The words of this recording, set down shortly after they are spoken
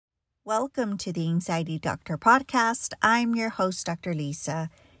Welcome to the Anxiety Doctor podcast. I'm your host, Dr. Lisa,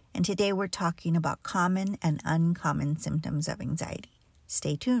 and today we're talking about common and uncommon symptoms of anxiety.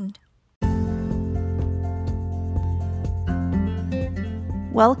 Stay tuned.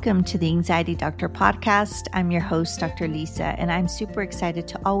 Welcome to the Anxiety Doctor podcast. I'm your host, Dr. Lisa, and I'm super excited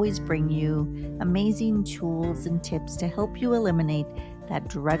to always bring you amazing tools and tips to help you eliminate that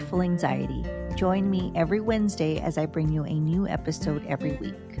dreadful anxiety. Join me every Wednesday as I bring you a new episode every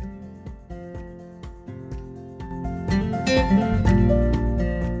week.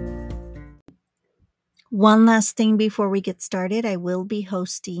 One last thing before we get started, I will be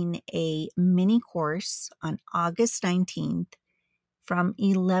hosting a mini course on August 19th from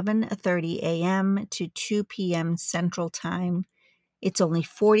 11:30 a.m. to 2 p.m. Central Time. It's only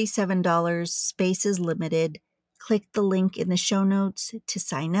 $47. Space is limited. Click the link in the show notes to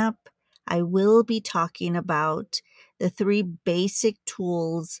sign up. I will be talking about the 3 basic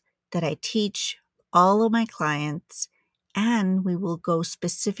tools that I teach all of my clients, and we will go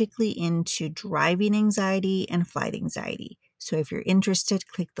specifically into driving anxiety and flight anxiety. So if you're interested,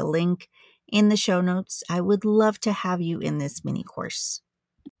 click the link in the show notes. I would love to have you in this mini course.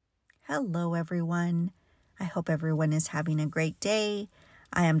 Hello, everyone. I hope everyone is having a great day.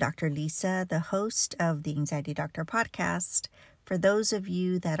 I am Dr. Lisa, the host of the Anxiety Doctor podcast. For those of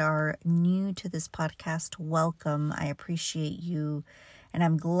you that are new to this podcast, welcome. I appreciate you, and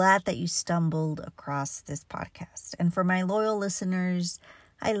I'm glad that you stumbled across this podcast. And for my loyal listeners,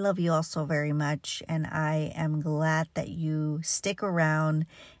 I love you all so very much, and I am glad that you stick around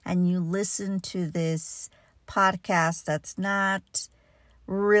and you listen to this podcast that's not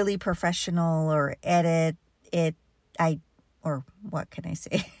really professional or edit it. What can I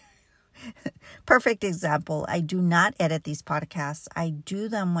say? Perfect example. I do not edit these podcasts. I do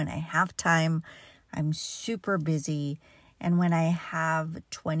them when I have time. I'm super busy. And when I have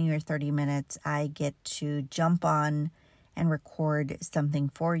 20 or 30 minutes, I get to jump on and record something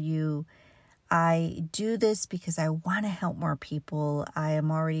for you. I do this because I want to help more people. I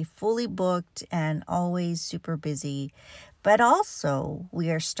am already fully booked and always super busy. But also, we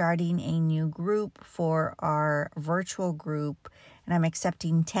are starting a new group for our virtual group, and I'm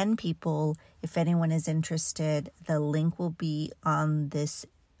accepting 10 people. If anyone is interested, the link will be on this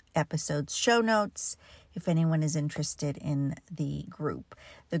episode's show notes if anyone is interested in the group.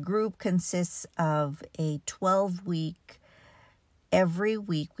 The group consists of a 12-week. Every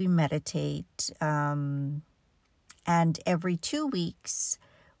week we meditate, and every 2 weeks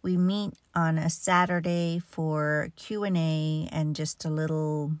we meet on a Saturday for Q&A and just a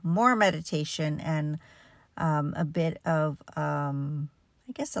little more meditation and a bit of,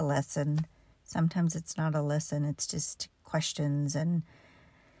 I guess, a lesson. Sometimes it's not a lesson, it's just questions and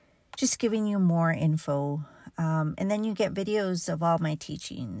just giving you more info. And then you get videos of all my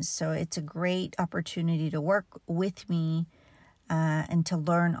teachings. So it's a great opportunity to work with me and to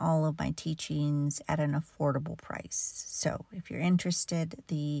learn all of my teachings at an affordable price. So if you're interested,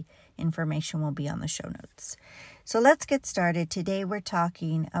 the information will be on the show notes. So let's get started. Today we're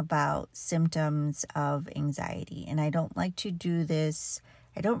talking about symptoms of anxiety. And I don't like to do this.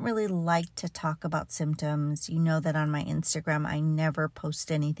 I don't really like to talk about symptoms. You know that on my Instagram, I never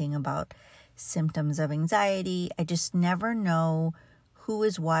post anything about symptoms of anxiety. I just never know who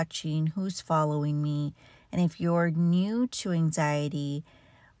is watching, who's following me. And if you're new to anxiety,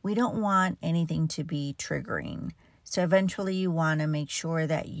 we don't want anything to be triggering. So eventually you want to make sure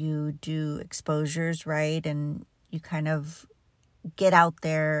that you do exposures, right? And you kind of get out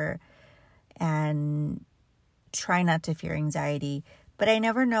there and try not to fear anxiety. But I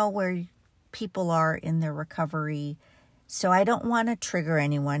never know where people are in their recovery. So I don't want to trigger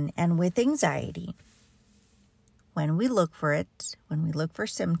anyone. And with anxiety, when we look for it, when we look for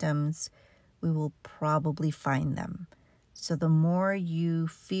symptoms, we will probably find them. So the more you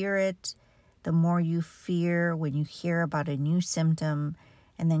fear it, the more you fear when you hear about a new symptom.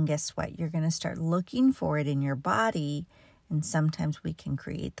 And then guess what? You're going to start looking for it in your body. And sometimes we can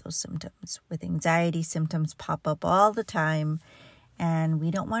create those symptoms. With anxiety, symptoms pop up all the time. And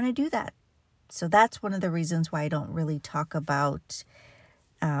we don't want to do that. So that's one of the reasons why I don't really talk about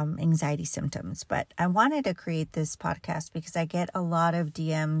anxiety symptoms. But I wanted to create this podcast because I get a lot of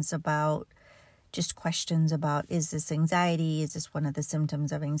DMs about just questions about, is this anxiety? Is this one of the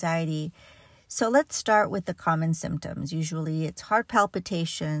symptoms of anxiety? So let's start with the common symptoms. Usually it's heart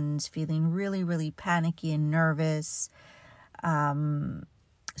palpitations, feeling really, really panicky and nervous,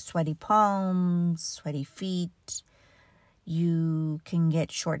 sweaty palms, sweaty feet. You can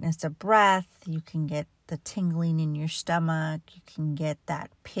get shortness of breath. You can get the tingling in your stomach. You can get that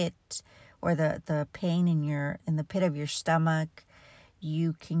pit or the pain in the pit of your stomach.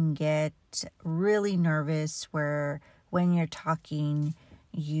 You can get really nervous where when you're talking,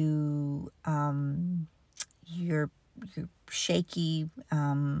 you're shaky,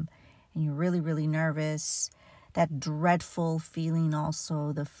 and you're really, really nervous. That dreadful feeling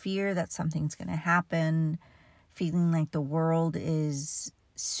also, the fear that something's going to happen, feeling like the world is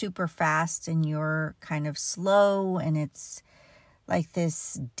super fast and you're kind of slow, and it's like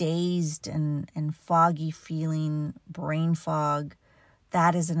this dazed and foggy feeling, brain fog.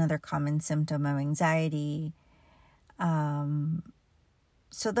 That is another common symptom of anxiety.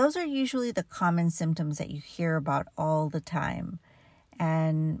 So those are usually the common symptoms that you hear about all the time.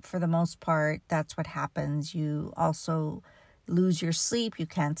 And for the most part, that's what happens. You also lose your sleep. You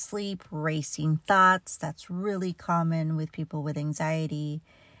can't sleep, racing thoughts. That's really common with people with anxiety.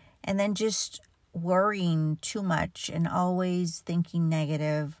 And then just worrying too much and always thinking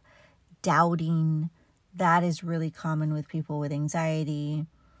negative, doubting. That is really common with people with anxiety.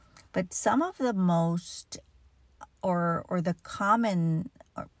 But some of the most, or the common,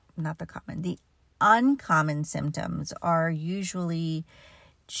 or not the common, the uncommon symptoms are usually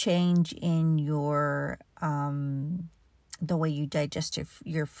change in your the way you digest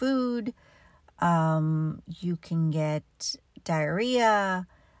your food. You can get diarrhea,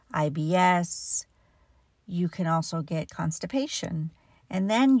 IBS. You can also get constipation, and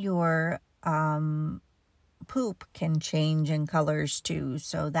then your poop can change in colors too.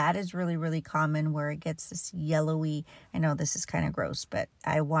 So that is really, really common, where it gets this yellowy. I know this is kind of gross, but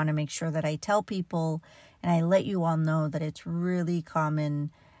I want to make sure that I tell people and I let you all know that it's really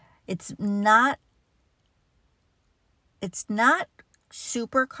common. It's not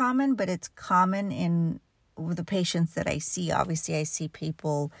super common, but it's common in the patients that I see. Obviously, I see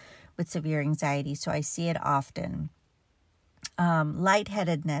people with severe anxiety, so I see it often.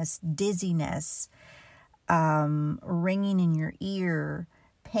 Lightheadedness, dizziness, ringing in your ear,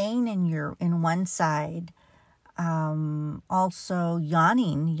 pain in one side, also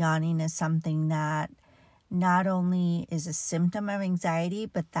yawning. Yawning is something that not only is a symptom of anxiety,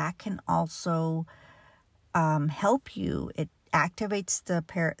 but that can also help you. It activates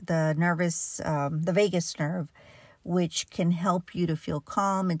the nervous, the vagus nerve, which can help you to feel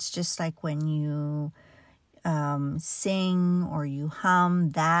calm. It's just like when you sing or you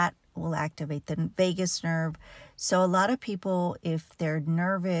hum, that will activate the vagus nerve. So a lot of people, if they're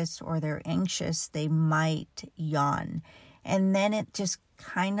nervous or they're anxious, they might yawn. And then it just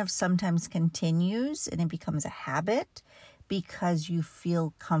kind of sometimes continues and it becomes a habit because you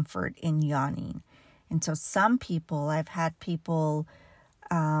feel comfort in yawning. And so some people, I've had people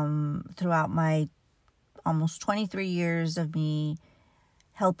throughout my almost 23 years of me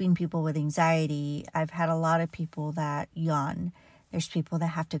helping people with anxiety, I've had a lot of people that yawn. There's people that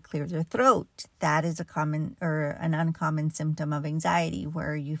have to clear their throat. That is a common or an uncommon symptom of anxiety,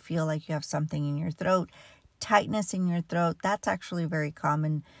 where you feel like you have something in your throat, tightness in your throat. That's actually very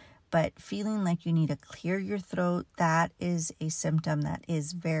common. But feeling like you need to clear your throat, that is a symptom that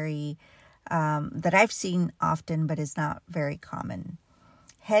is very, that I've seen often, but is not very common.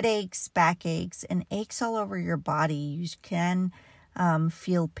 Headaches, backaches, and aches all over your body. You can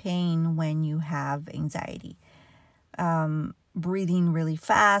feel pain when you have anxiety. Breathing really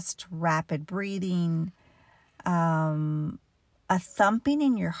fast, rapid breathing, a thumping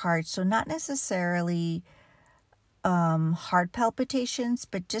in your heart. So not necessarily heart palpitations,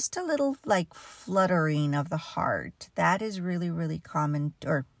 but just a little like fluttering of the heart. That is really, really common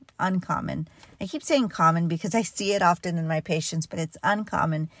or uncommon. I keep saying common because I see it often in my patients, but it's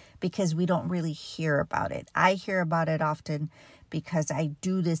uncommon because we don't really hear about it. I hear about it often because I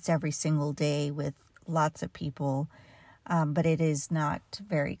do this every single day with lots of people. But it is not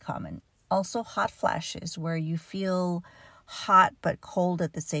very common. Also, hot flashes, where you feel hot but cold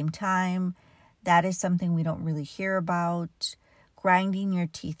at the same time. That is something we don't really hear about. Grinding your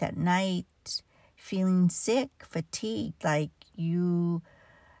teeth at night, feeling sick, fatigued, like you.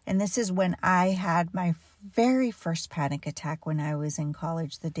 And this is when I had my very first panic attack when I was in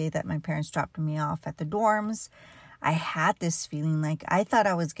college, the day that my parents dropped me off at the dorms. I had this feeling like I thought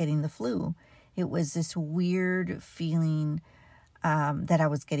I was getting the flu. It was this weird feeling that I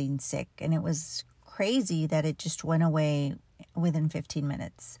was getting sick. And it was crazy that it just went away within 15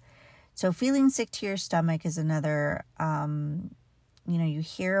 minutes. So feeling sick to your stomach is another, you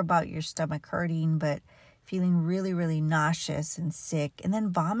hear about your stomach hurting, but feeling really, really nauseous and sick. And then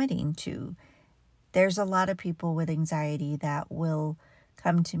vomiting too. There's a lot of people with anxiety that will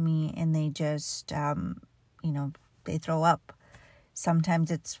come to me and they just, they throw up. Sometimes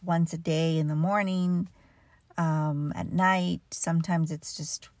it's once a day in the morning, at night. Sometimes it's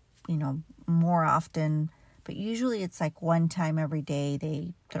just, more often, but usually it's like one time every day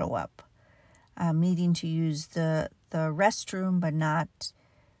they throw up, needing to use the restroom, but not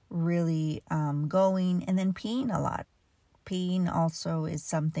really going, and then peeing a lot. Peeing also is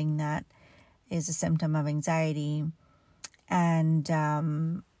something that is a symptom of anxiety. And,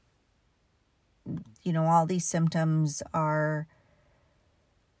 all these symptoms are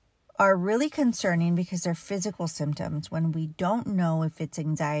really concerning because they're physical symptoms. When we don't know if it's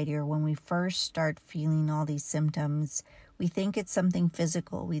anxiety, or when we first start feeling all these symptoms, we think it's something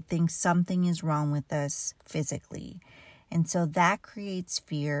physical. We think something is wrong with us physically. And so that creates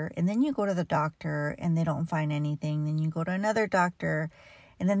fear. And then you go to the doctor and they don't find anything. Then you go to another doctor.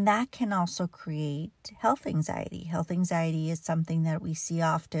 And then that can also create health anxiety. Health anxiety is something that we see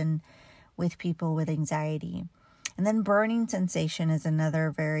often with people with anxiety. And then burning sensation is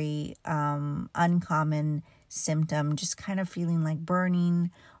another very uncommon symptom, just kind of feeling like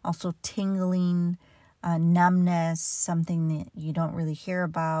burning, also tingling, numbness, something that you don't really hear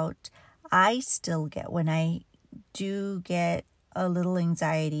about. I still get, when I do get a little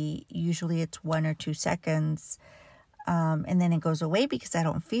anxiety, usually it's 1 or 2 seconds, and then it goes away because I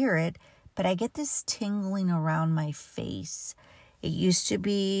don't fear it, but I get this tingling around my face. It used to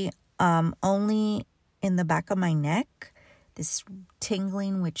be only in the back of my neck, this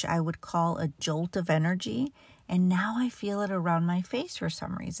tingling, which I would call a jolt of energy, and now I feel it around my face for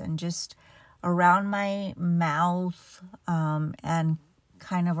some reason, just around my mouth, and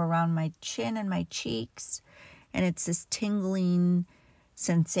kind of around my chin and my cheeks. And it's this tingling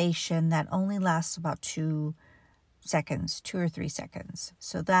sensation that only lasts about 2 or 3 seconds.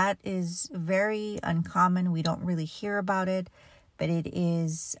 So that is very uncommon. We don't really hear about it, but it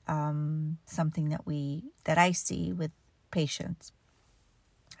is something that I see with patients.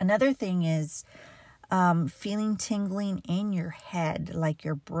 Another thing is feeling tingling in your head, like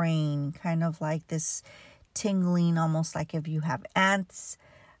your brain, kind of like this tingling, almost like if you have ants,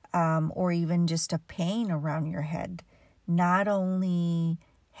 or even just a pain around your head. Not only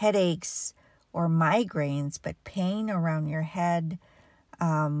headaches or migraines, but pain around your head,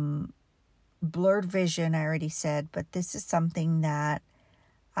 blurred vision, I already said, but this is something that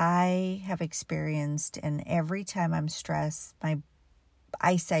I have experienced, and every time I'm stressed, my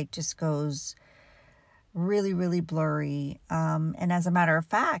eyesight just goes really, really blurry. And as a matter of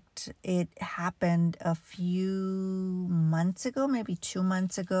fact, it happened a few months ago, maybe 2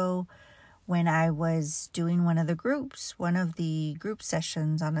 months ago, when I was doing one of the group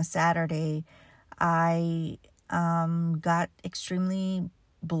sessions on a Saturday. I got extremely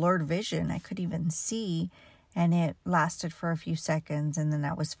blurred vision. I could even see, and it lasted for a few seconds, and then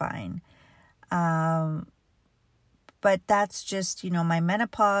that was fine. But that's just, my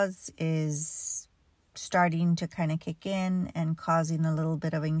menopause is starting to kind of kick in and causing a little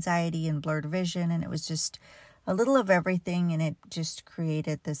bit of anxiety and blurred vision. And it was just a little of everything, and it just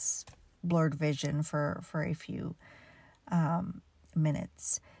created this blurred vision for a few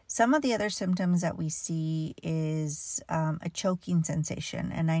minutes. Some of the other symptoms that we see is a choking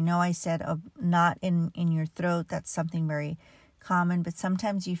sensation. And I know I said not in your throat. That's something very common, but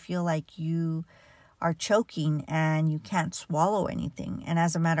sometimes you feel like you are choking and you can't swallow anything. And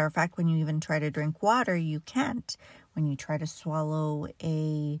as a matter of fact, when you even try to drink water, you can't. When you try to swallow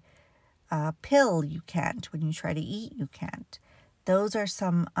a pill, you can't. When you try to eat, you can't. Those are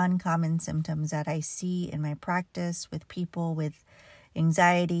some uncommon symptoms that I see in my practice with people with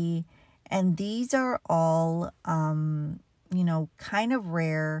anxiety. And these are all, kind of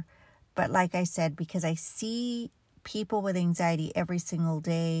rare. But like I said, because I see people with anxiety every single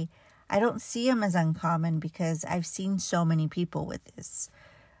day, I don't see them as uncommon because I've seen so many people with this.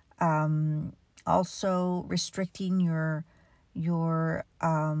 Also restricting your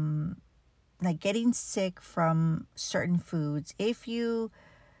like getting sick from certain foods. If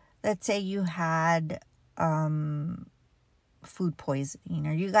let's say you had food poisoning,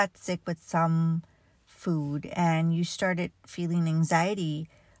 or you got sick with some food and you started feeling anxiety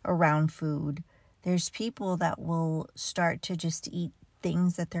around food, there's people that will start to just eat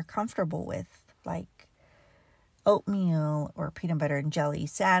things that they're comfortable with, like oatmeal or peanut butter and jelly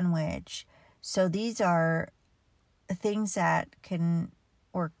sandwich. So these are things that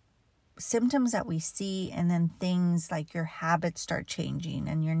or symptoms that we see, and then things like your habits start changing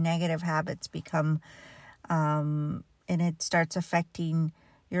and your negative habits become, and it starts affecting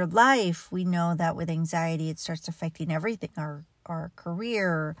your life. We know that with anxiety, it starts affecting everything, our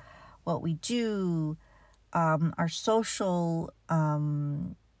career, what we do, our social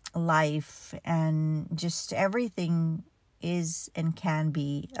life, and just everything is and can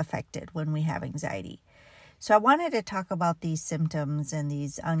be affected when we have anxiety. So I wanted to talk about these symptoms and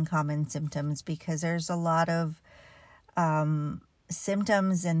these uncommon symptoms because there's a lot of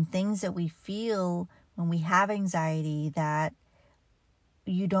symptoms and things that we feel when we have anxiety that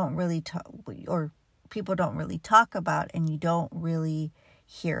you don't really talk, or people don't really talk about, and you don't really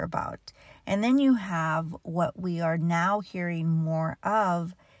hear about. And then you have what we are now hearing more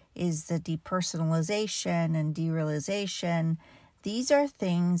of is the depersonalization and derealization. These are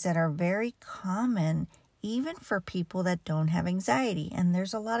things that are very common even for people that don't have anxiety. And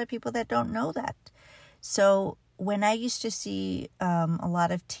there's a lot of people that don't know that. So when I used to see a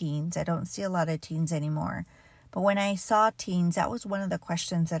lot of teens, I don't see a lot of teens anymore. But when I saw teens, that was one of the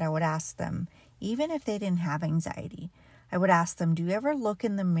questions that I would ask them, even if they didn't have anxiety. I would ask them, do you ever look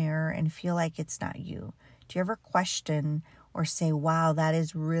in the mirror and feel like it's not you? Do you ever question or say, wow, that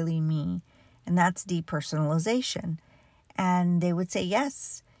is really me? And that's depersonalization. And they would say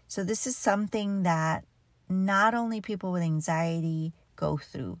yes. So this is something that not only people with anxiety go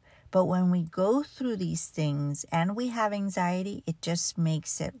through, but when we go through these things and we have anxiety, it just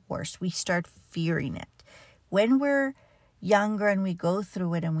makes it worse. We start fearing it. When we're younger and we go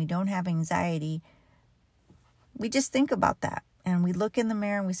through it and we don't have anxiety, we just think about that. And we look in the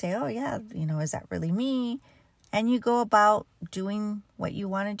mirror and we say, oh yeah, is that really me? And you go about doing what you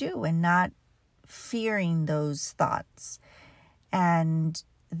want to do and not fearing those thoughts. And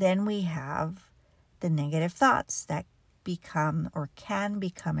then we have the negative thoughts that become or can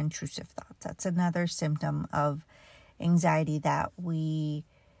become intrusive thoughts. That's another symptom of anxiety that we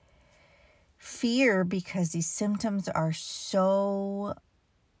fear because these symptoms are so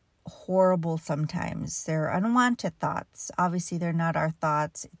horrible sometimes. They're unwanted thoughts. Obviously, they're not our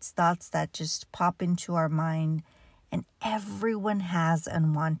thoughts. It's thoughts that just pop into our mind, and everyone has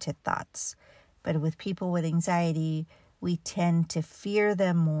unwanted thoughts. But with people with anxiety, we tend to fear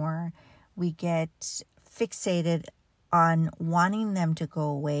them more. We get fixated on wanting them to go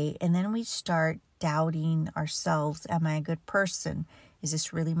away, and then we start doubting ourselves. Am I a good person? Is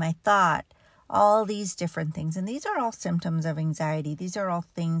this really my thought? All these different things. And these are all symptoms of anxiety. These are all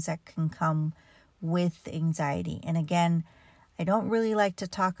things that can come with anxiety. And again, I don't really like to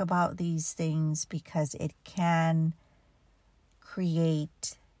talk about these things because it can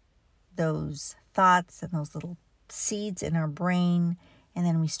create those thoughts and those little seeds in our brain, and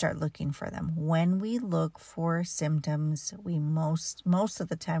then we start looking for them. When we look for symptoms, we most of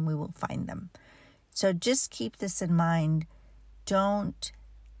the time we will find them. So just keep this in mind. Don't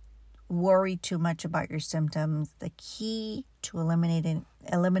worry too much about your symptoms. The key to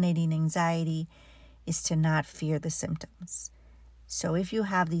eliminating anxiety is to not fear the symptoms. So if you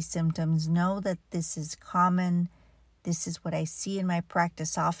have these symptoms, know that this is common. This is what I see in my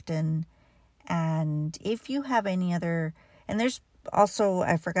practice often. And if you have any other, and there's also,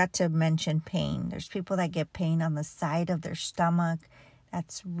 I forgot to mention pain. There's people that get pain on the side of their stomach.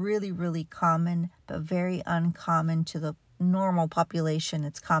 That's really, really common, but very uncommon to the normal population.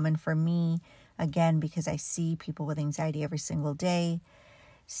 It's common for me, again, because I see people with anxiety every single day.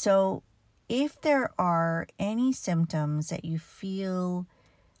 So if there are any symptoms that you feel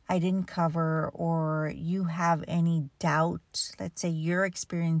I didn't cover, or you have any doubt, let's say you're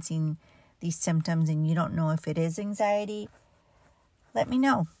experiencing these symptoms and you don't know if it is anxiety, let me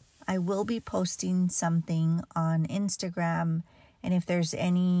know. I will be posting something on Instagram, and if there's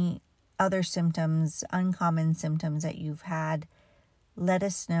any other symptoms, uncommon symptoms that you've had, let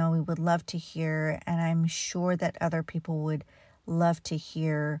us know. We would love to hear, and I'm sure that other people would love to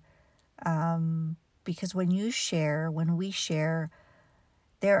hear, because when we share,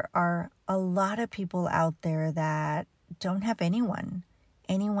 there are a lot of people out there that don't have anyone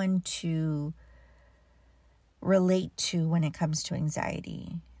to relate to when it comes to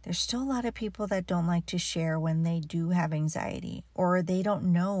anxiety. There's still a lot of people that don't like to share when they do have anxiety, or they don't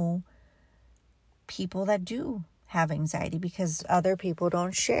know people that do have anxiety because other people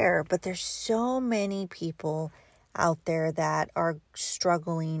don't share. But there's so many people out there that are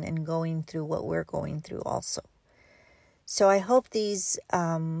struggling and going through what we're going through also. So I hope these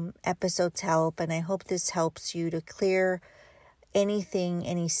episodes help, and I hope this helps you to clear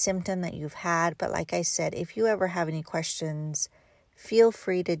any symptom that you've had. But like I said, if you ever have any questions, feel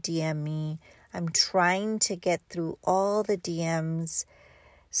free to DM me. I'm trying to get through all the DMs.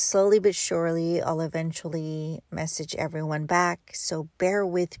 Slowly but surely, I'll eventually message everyone back. So bear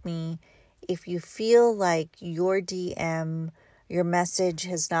with me. If you feel like your DM, your message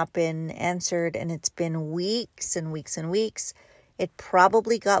has not been answered and it's been weeks and weeks and weeks, it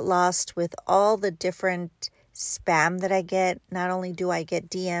probably got lost with all the different spam that I get. Not only do I get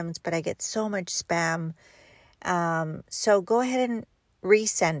DMs, but I get so much spam. So go ahead and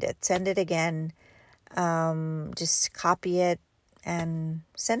resend it. Send it again. just copy it and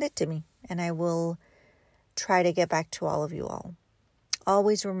send it to me, and I will try to get back to all of you all.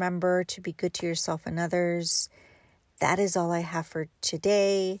 Always remember to be good to yourself and others. That is all I have for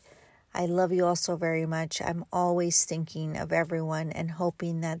today. I love you all so very much. I'm always thinking of everyone and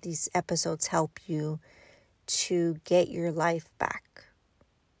hoping that these episodes help you to get your life back.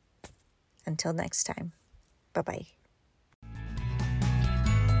 Until next time, bye-bye.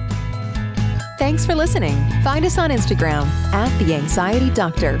 Thanks for listening. Find us on Instagram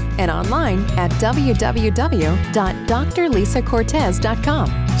 @TheAnxietyDoctor and online at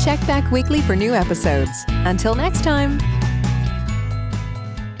www.drlisacortez.com. Check back weekly for new episodes. Until next time.